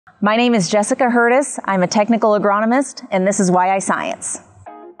My name is Jessica Hurtis. I'm a technical agronomist, and this is Why I Science.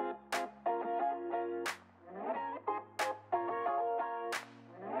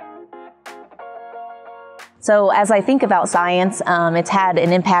 So as I think about science, it's had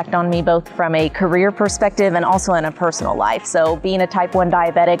an impact on me both from a career perspective and also in a personal life. So being a type 1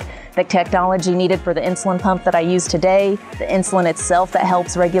 diabetic, the technology needed for the insulin pump that I use today, the insulin itself that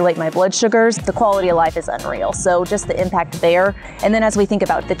helps regulate my blood sugars, the quality of life is unreal. So just the impact there. And then as we think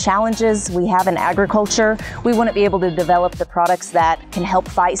about the challenges we have in agriculture, we wouldn't be able to develop the products that can help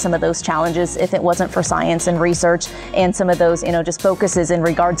fight some of those challenges if it wasn't for science and research and some of those, just focuses in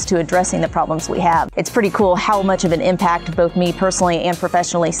regards to addressing the problems we have. It's pretty cool how much of an impact both me personally and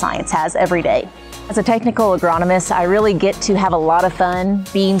professionally science has every day. As a technical agronomist, I really get to have a lot of fun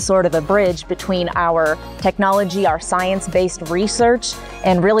being sort of a bridge between our technology, our science-based research,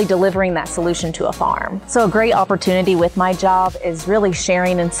 and really delivering that solution to a farm. So a great opportunity with my job is really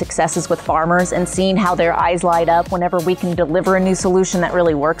sharing in successes with farmers and seeing how their eyes light up whenever we can deliver a new solution that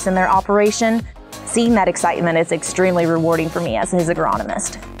really works in their operation. Seeing that excitement is extremely rewarding for me as his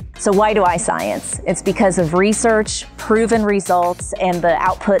agronomist. So why do I science? It's because of research, proven results, and the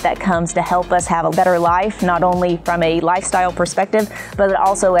output that comes to help us have a better life, not only from a lifestyle perspective, but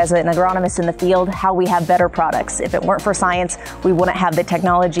also as an agronomist in the field, how we have better products. If it weren't for science, we wouldn't have the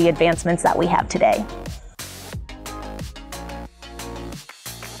technology advancements that we have today.